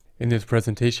In this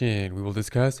presentation, we will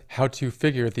discuss how to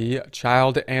figure the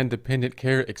child and dependent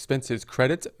care expenses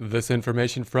credit. This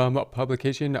information from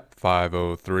publication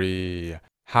 503.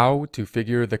 How to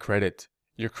figure the credit.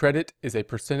 Your credit is a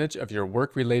percentage of your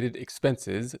work-related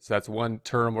expenses, so that's one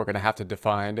term we're going to have to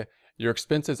define. Your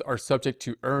expenses are subject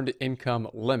to earned income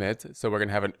limit, so we're going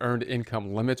to have an earned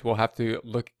income limit we'll have to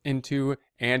look into,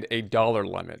 and a dollar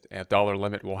limit. A dollar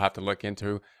limit we'll have to look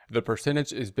into. The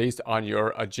percentage is based on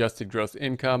your adjusted gross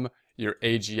income, your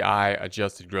AGI,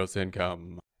 adjusted gross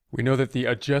income. We know that the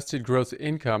adjusted gross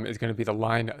income is going to be the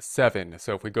line 7.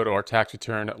 So if we go to our tax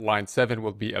return, line 7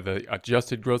 will be the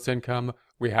adjusted gross income.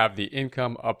 We have the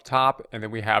income up top, and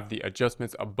then we have the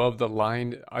adjustments above the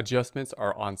line. Adjustments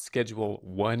are on schedule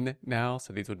 1 now.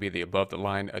 So these would be the above the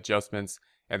line adjustments.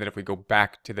 And then if we go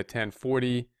back to the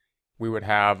 1040, we would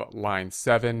have line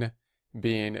 7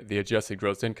 being the adjusted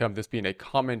gross income. This being a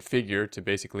common figure to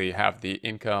basically have the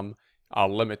income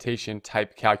limitation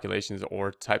type calculations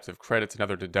or types of credits and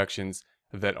other deductions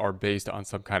that are based on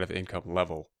some kind of income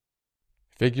level.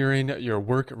 Figuring your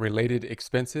work-related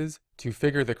expenses. To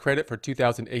figure the credit for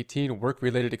 2018,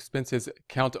 work-related expenses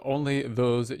count only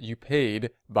those you paid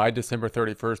by December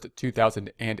 31st,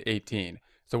 2018.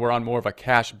 So we're on more of a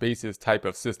cash basis type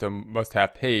of system, must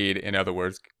have paid, in other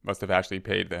words, must have actually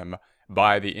paid them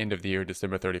by the end of the year,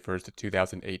 December 31st,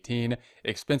 2018.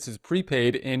 Expenses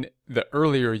prepaid in the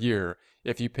earlier year.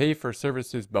 If you pay for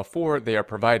services before they are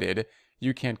provided,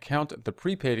 you can count the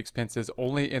prepaid expenses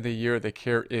only in the year the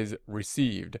care is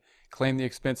received. Claim the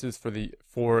expenses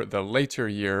for the later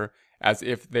year as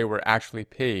if they were actually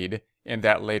paid in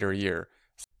that later year.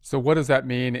 So what does that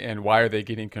mean, and why are they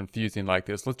getting confusing like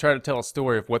this? Let's try to tell a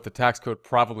story of what the tax code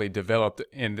probably developed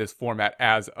in this format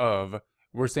as of.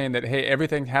 We're saying that, hey,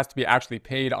 everything has to be actually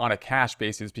paid on a cash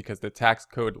basis because the tax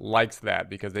code likes that,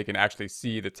 because they can actually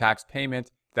see the tax payment.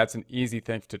 That's an easy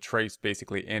thing to trace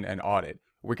basically in an audit.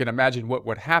 We can imagine what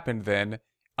would happen then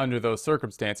under those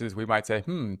circumstances. We might say,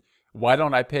 why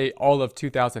don't I pay all of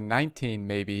 2019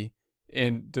 maybe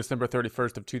in December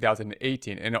 31st of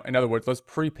 2018? In other words, let's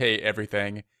prepay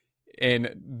everything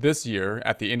in this year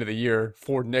at the end of the year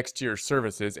for next year's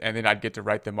services, and then I'd get to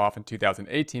write them off in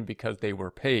 2018 because they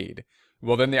were paid.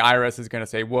 Well, then the IRS is going to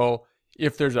say, well,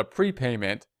 if there's a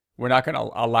prepayment, we're not going to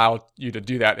allow you to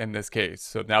do that in this case.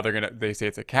 So now they say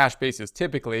it's a cash basis.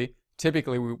 Typically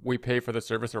we pay for the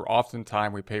service, or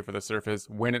oftentimes we pay for the service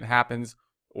when it happens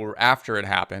or after it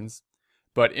happens.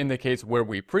 But in the case where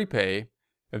we prepay,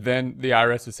 then the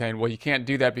IRS is saying, well, you can't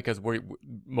do that because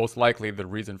most likely the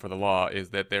reason for the law is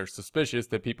that they're suspicious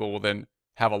that people will then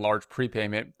have a large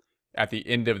prepayment at the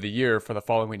end of the year for the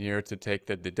following year to take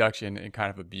the deduction and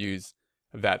kind of abuse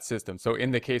that system. So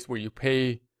in the case where you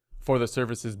pay for the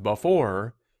services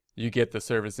before you get the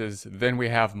services, then we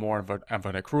have more of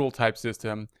an accrual type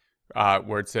system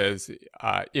where it says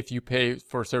if you pay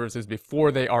for services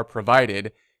before they are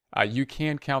provided, you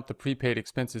can count the prepaid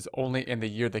expenses only in the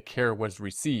year the care was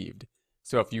received.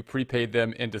 So if you prepaid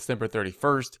them in December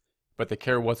 31st, but the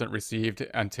care wasn't received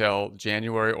until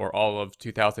January or all of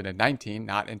 2019,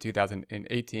 not in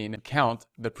 2018, count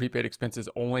the prepaid expenses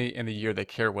only in the year the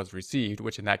care was received,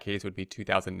 which in that case would be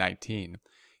 2019.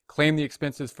 Claim the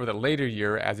expenses for the later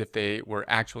year as if they were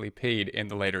actually paid in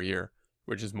the later year,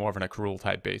 which is more of an accrual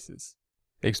type basis.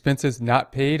 Expenses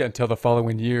not paid until the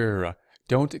following year.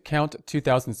 Don't count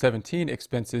 2017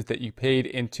 expenses that you paid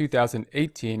in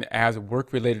 2018 as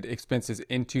work-related expenses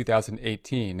in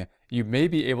 2018. You may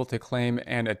be able to claim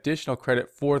an additional credit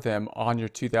for them on your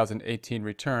 2018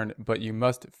 return, but you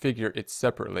must figure it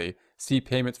separately. See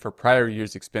payments for prior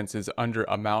year's expenses under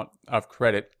amount of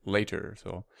credit later.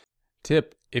 So,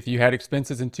 tip: if you had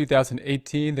expenses in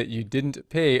 2018 that you didn't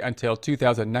pay until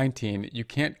 2019, you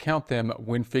can't count them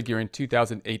when figuring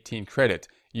 2018 credit.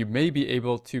 You may be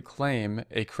able to claim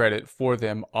a credit for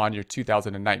them on your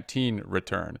 2019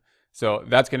 return. So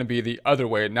that's going to be the other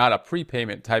way, not a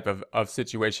prepayment type of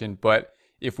situation, but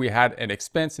if we had an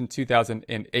expense in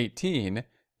 2018,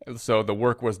 so the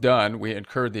work was done, we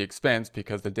incurred the expense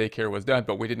because the daycare was done,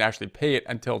 but we didn't actually pay it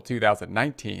until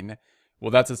 2019,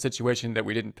 well, that's a situation that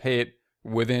we didn't pay it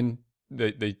within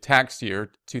the tax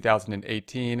year,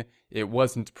 2018. It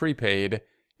wasn't prepaid,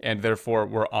 and therefore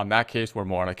we're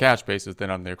more on a cash basis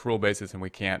than on the accrual basis, and we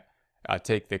can't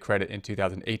take the credit in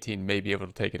 2018, may be able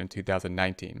to take it in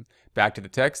 2019. Back to the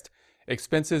text.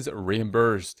 Expenses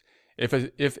reimbursed.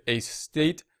 If a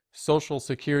state social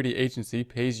security agency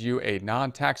pays you a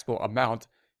non-taxable amount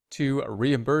to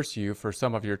reimburse you for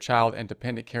some of your child and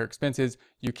dependent care expenses,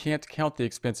 you can't count the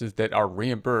expenses that are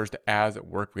reimbursed as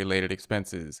work-related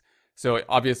expenses. So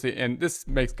obviously, and this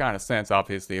makes kind of sense,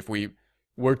 obviously, if we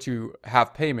were to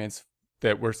have payments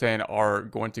that we're saying are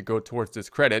going to go towards this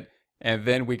credit, and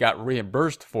then we got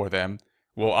reimbursed for them,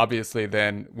 well, obviously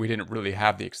then we didn't really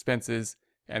have the expenses,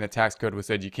 and the tax code was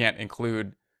said you can't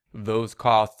include those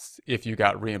costs if you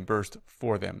got reimbursed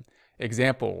for them.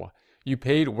 Example, you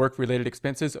paid work-related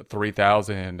expenses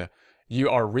 $3,000. You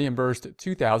are reimbursed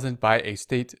 $2,000 by a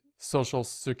state Social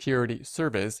Security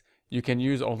service. You can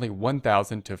use only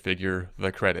 $1,000 to figure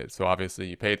the credit. So obviously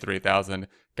you paid $3,000,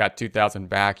 got $2,000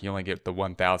 back, you only get the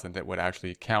 $1,000 that would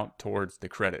actually count towards the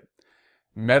credit.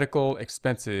 Medical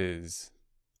expenses.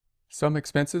 Some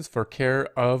expenses for care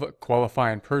of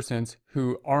qualifying persons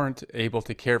who aren't able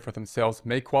to care for themselves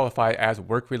may qualify as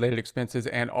work-related expenses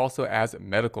and also as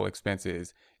medical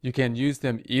expenses. You can use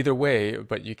them either way,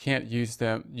 but you can't use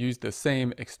the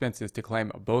same expenses to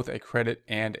claim both a credit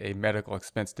and a medical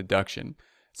expense deduction.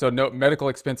 So note, medical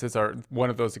expenses are one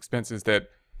of those expenses that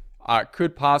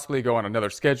could possibly go on another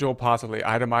schedule, possibly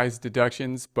itemized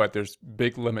deductions, but there's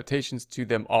big limitations to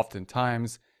them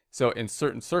oftentimes. So in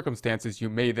certain circumstances, you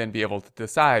may then be able to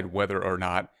decide whether or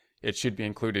not it should be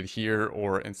included here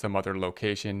or in some other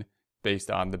location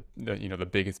based on the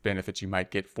biggest benefits you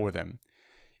might get for them.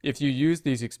 If you use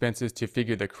these expenses to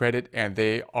figure the credit and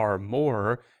they are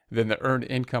more than the earned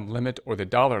income limit or the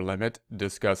dollar limit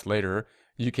discussed later,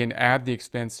 you can add the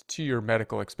expense to your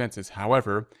medical expenses.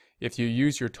 However, if you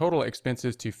use your total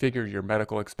expenses to figure your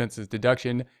medical expenses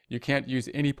deduction, you can't use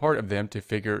any part of them to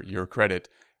figure your credit.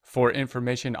 For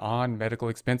information on medical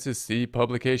expenses, see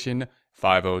publication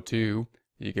 502.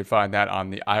 You can find that on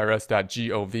the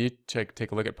irs.gov.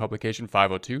 Take a look at publication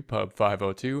 502, pub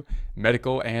 502,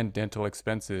 medical and dental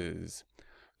expenses.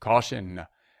 Caution.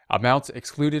 Amounts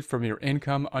excluded from your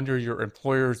income under your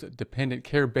employer's dependent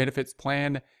care benefits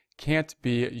plan can't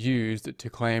be used to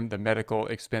claim the medical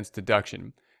expense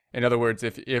deduction. In other words,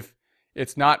 if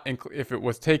it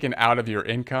was taken out of your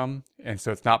income and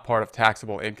so it's not part of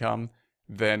taxable income,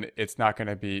 then it's not going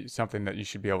to be something that you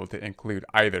should be able to include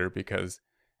either, because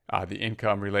the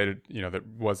income related, that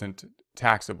wasn't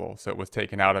taxable. So it was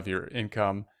taken out of your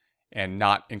income and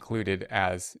not included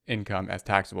as income, as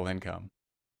taxable income.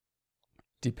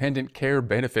 Dependent care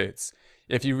benefits.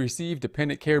 If you receive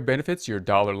dependent care benefits, your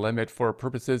dollar limit for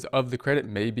purposes of the credit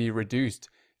may be reduced.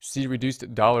 See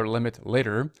reduced dollar limit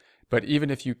later. But even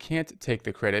if you can't take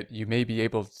the credit, you may be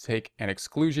able to take an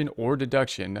exclusion or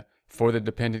deduction for the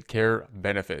dependent care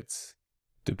benefits.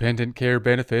 Dependent care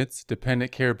benefits.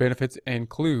 Dependent care benefits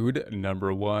include,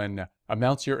 number 1,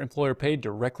 amounts your employer paid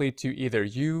directly to either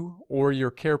you or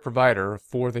your care provider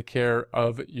for the care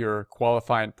of your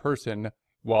qualifying person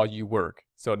while you work.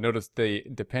 So notice the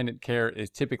dependent care is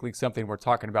typically something we're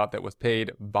talking about that was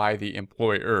paid by the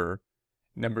employer.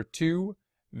 Number 2,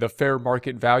 the fair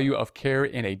market value of care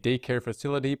in a daycare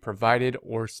facility provided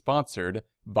or sponsored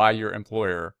by your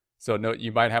employer. So note,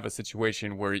 you might have a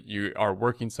situation where you are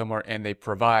working somewhere and they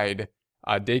provide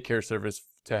a daycare service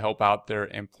to help out their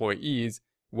employees.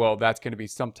 Well, that's going to be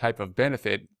some type of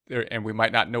benefit there, and we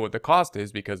might not know what the cost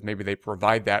is because maybe they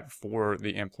provide that for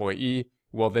the employee.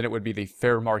 Well, then it would be the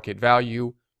fair market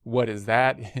value. What is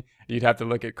that? You'd have to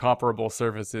look at comparable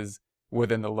services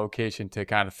within the location to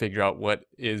kind of figure out what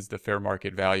is the fair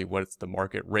market value, what's the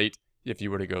market rate if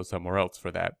you were to go somewhere else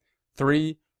for that.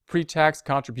 3, pre-tax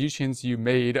contributions you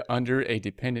made under a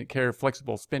dependent care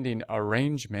flexible spending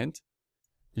arrangement.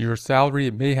 Your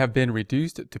salary may have been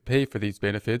reduced to pay for these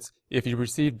benefits. If you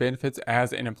received benefits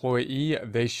as an employee,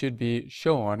 they should be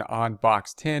shown on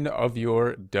box 10 of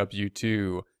your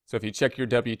W-2. So if you check your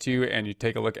W-2 and you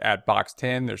take a look at box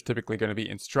 10, there's typically going to be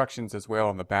instructions as well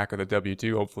on the back of the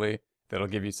W-2, hopefully, that'll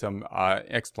give you some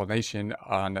explanation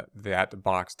on that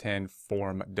box 10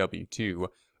 form W-2.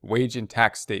 Wage and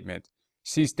tax statement.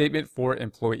 See statement for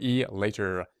employee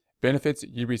later. Benefits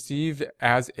you received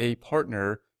as a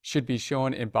partner should be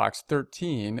shown in box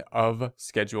 13 of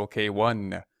Schedule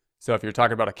K1. So if you're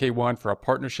talking about a K1 for a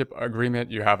partnership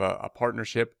agreement, you have a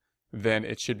partnership, then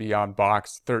it should be on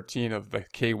box 13 of the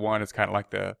K1. It's kind of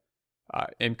like the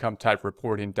income type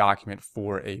reporting document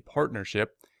for a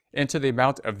partnership. Enter the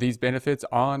amount of these benefits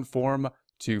on Form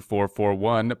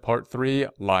 2441, Part 3,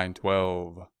 Line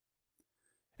 12.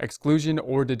 Exclusion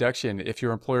or deduction. If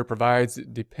your employer provides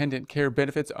dependent care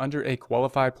benefits under a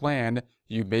qualified plan,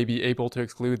 you may be able to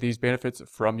exclude these benefits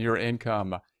from your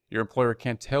income. Your employer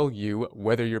can tell you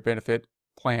whether your benefit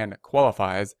plan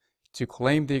qualifies. To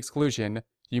claim the exclusion,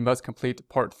 you must complete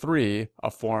Part 3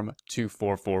 of Form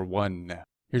 2441.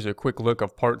 Here's a quick look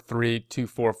of Part 3,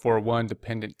 2441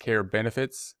 Dependent Care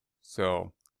Benefits.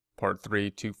 So, Part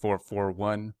 3,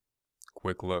 2441,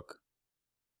 quick look.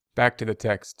 Back to the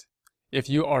text. If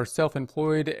you are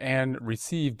self-employed and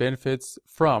receive benefits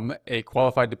from a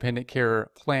qualified dependent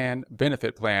care plan,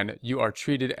 benefit plan, you are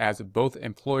treated as both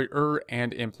employer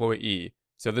and employee.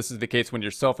 So this is the case when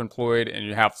you're self-employed and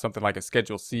you have something like a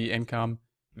Schedule C income,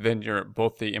 then you're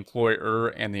both the employer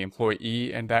and the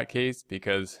employee in that case,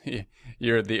 because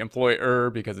you're the employer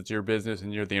because it's your business,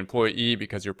 and you're the employee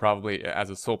because you're probably, as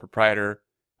a sole proprietor,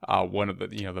 one of the,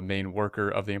 the main worker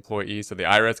of the employee. So the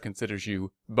IRS considers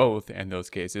you both in those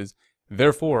cases.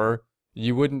 Therefore,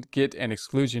 you wouldn't get an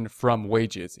exclusion from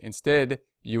wages. Instead,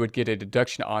 you would get a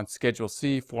deduction on Schedule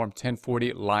C, Form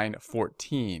 1040, line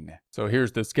 14. So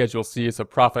here's the Schedule C. It's a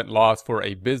profit and loss for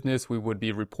a business. We would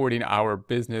be reporting our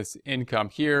business income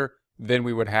here. Then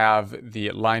we would have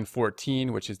the line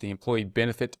 14, which is the employee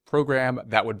benefit program.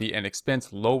 That would be an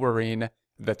expense lowering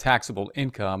the taxable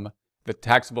income. The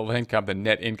taxable income, the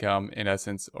net income in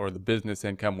essence, or the business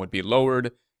income would be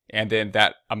lowered. And then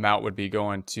that amount would be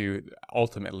going to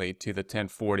ultimately to the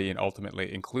 1040 and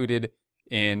ultimately included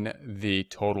in the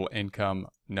total income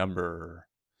number.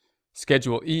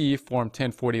 Schedule E, Form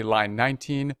 1040, line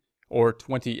 19 or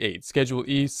 28. Schedule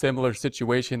E, similar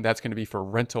situation, that's going to be for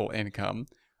rental income.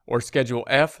 Or Schedule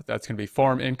F, that's going to be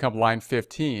farm income, line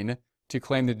 15. To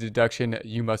claim the deduction,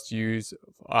 you must use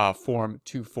Form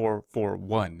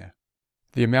 2441.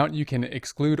 The amount you can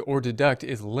exclude or deduct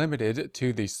is limited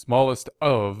to the smallest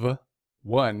of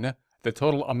 1. The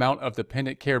total amount of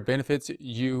dependent care benefits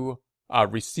you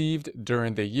received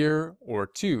during the year, or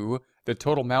 2. The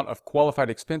total amount of qualified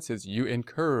expenses you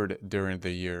incurred during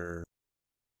the year.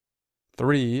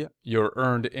 3. Your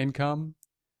earned income.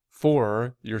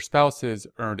 4. Your spouse's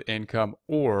earned income,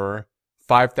 or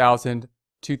 $5,000,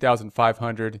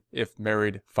 $2,500 if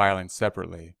married, filing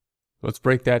separately. Let's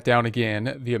break that down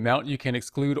again. The amount you can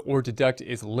exclude or deduct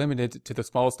is limited to the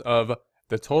smallest of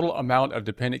the total amount of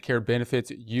dependent care benefits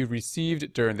you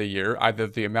received during the year, either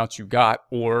the amount you got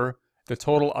or the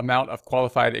total amount of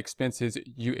qualified expenses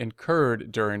you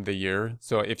incurred during the year.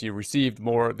 So if you received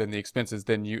more than the expenses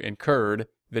than you incurred,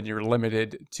 then you're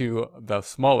limited to the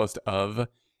smallest of,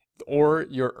 or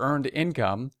your earned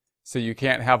income. So you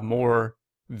can't have more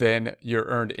than your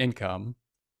earned income.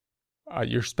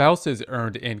 Your spouse's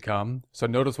earned income. So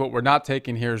notice what we're not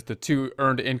taking here is the two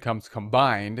earned incomes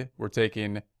combined. We're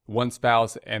taking one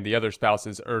spouse and the other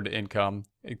spouse's earned income.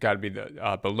 It got to be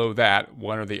the below that,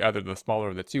 one or the other, the smaller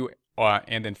of the two.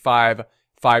 And then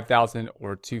 5,000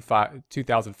 or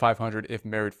 2,500 if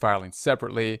married, filing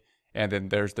separately. And then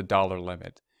there's the dollar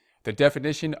limit. The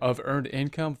definition of earned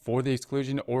income for the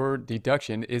exclusion or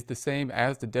deduction is the same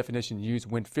as the definition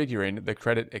used when figuring the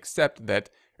credit, except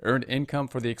that earned income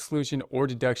for the exclusion or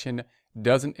deduction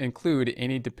doesn't include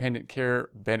any dependent care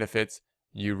benefits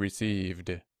you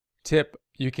received. Tip: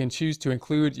 you can choose to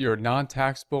include your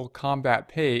non-taxable combat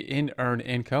pay in earned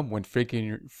income when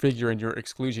figuring your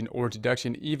exclusion or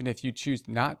deduction, even if you choose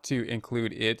not to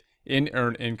include it in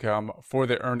earned income for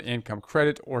the earned income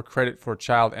credit or credit for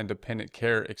child and dependent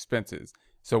care expenses.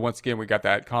 So once again, we got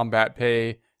that combat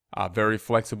pay, very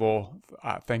flexible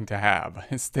thing to have.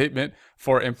 Statement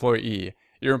for employee.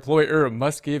 Your employer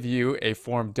must give you a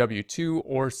Form W-2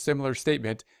 or similar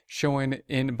statement showing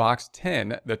in box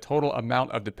 10 the total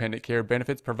amount of dependent care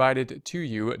benefits provided to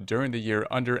you during the year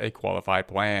under a qualified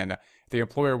plan. The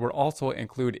employer will also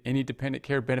include any dependent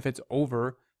care benefits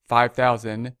over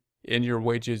 $5,000 in your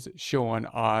wages shown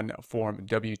on Form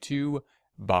W-2,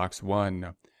 box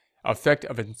 1. Effect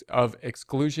of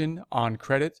exclusion on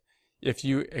credit. If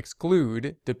you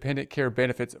exclude dependent care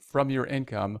benefits from your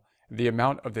income, the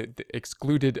amount of the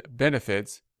excluded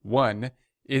benefits, 1,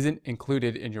 isn't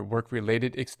included in your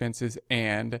work-related expenses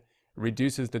and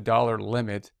reduces the dollar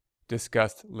limit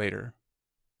discussed later.